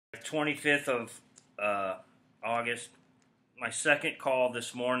25th of August. My second call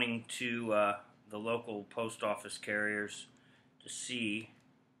this morning to the local post office carriers to see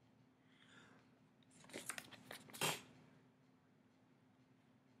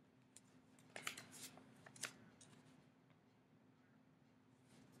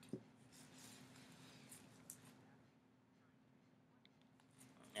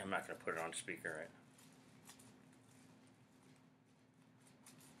I'm not going to put it on speaker, right?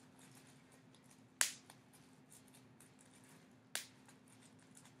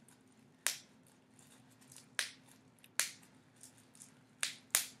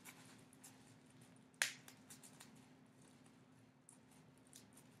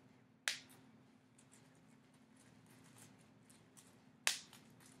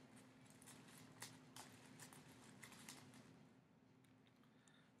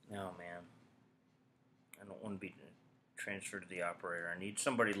 No, man. I don't want to be transferred to the operator. I need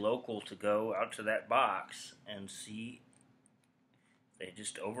somebody local to go out to that box and see if they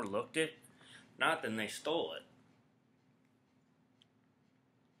just overlooked it. Not, then they stole it.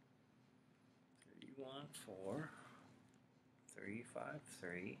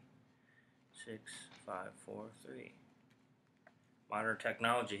 314-353-6543. Modern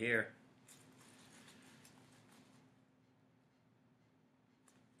technology here.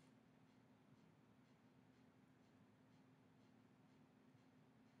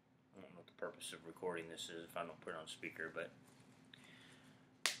 I don't know what the purpose of recording this is if I don't put it on speaker, but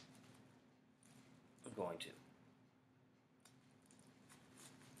I'm going to.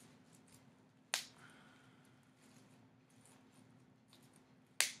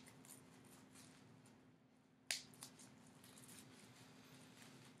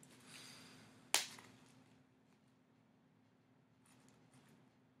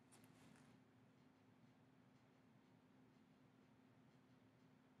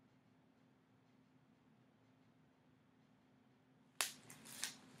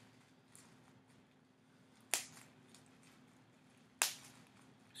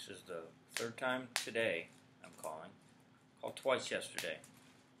 This is the third time today I'm calling. Called twice yesterday.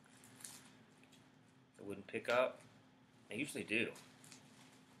 They wouldn't pick up. They usually do.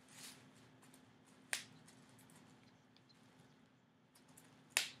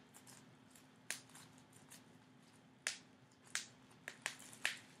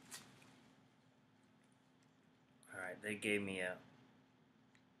 Alright, they gave me a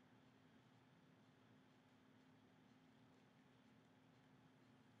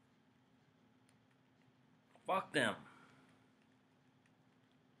fuck them.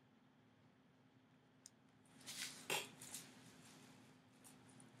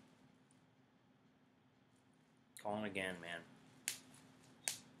 Calling again, man.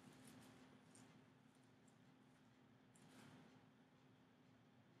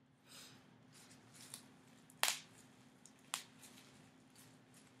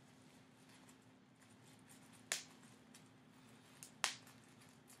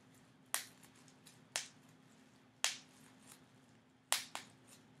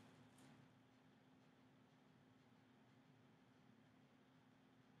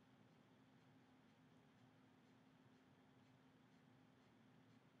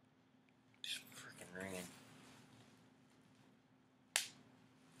 Freaking ringing.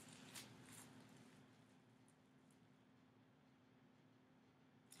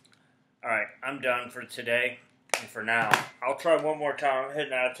 Alright, I'm done for today and for now. I'll try one more time. I'm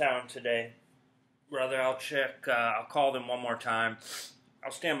heading out of town today. Brother, I'll check. I'll call them one more time.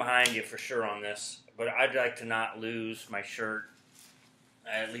 I'll stand behind you for sure on this, but I'd like to not lose my shirt.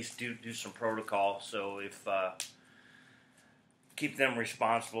 I at least do some protocol, so if keep them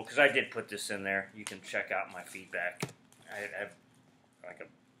responsible, because I did put this in there. You can check out my feedback. I have like a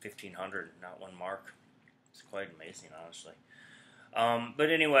 1,500, not one mark. It's quite amazing, honestly.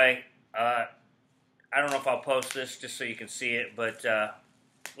 But anyway, I don't know if I'll post this just so you can see it, but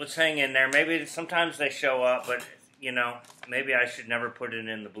let's hang in there. Maybe sometimes they show up, but, you know, maybe I should never put it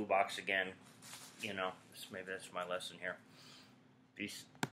in the blue box again. You know, maybe that's my lesson here. Peace.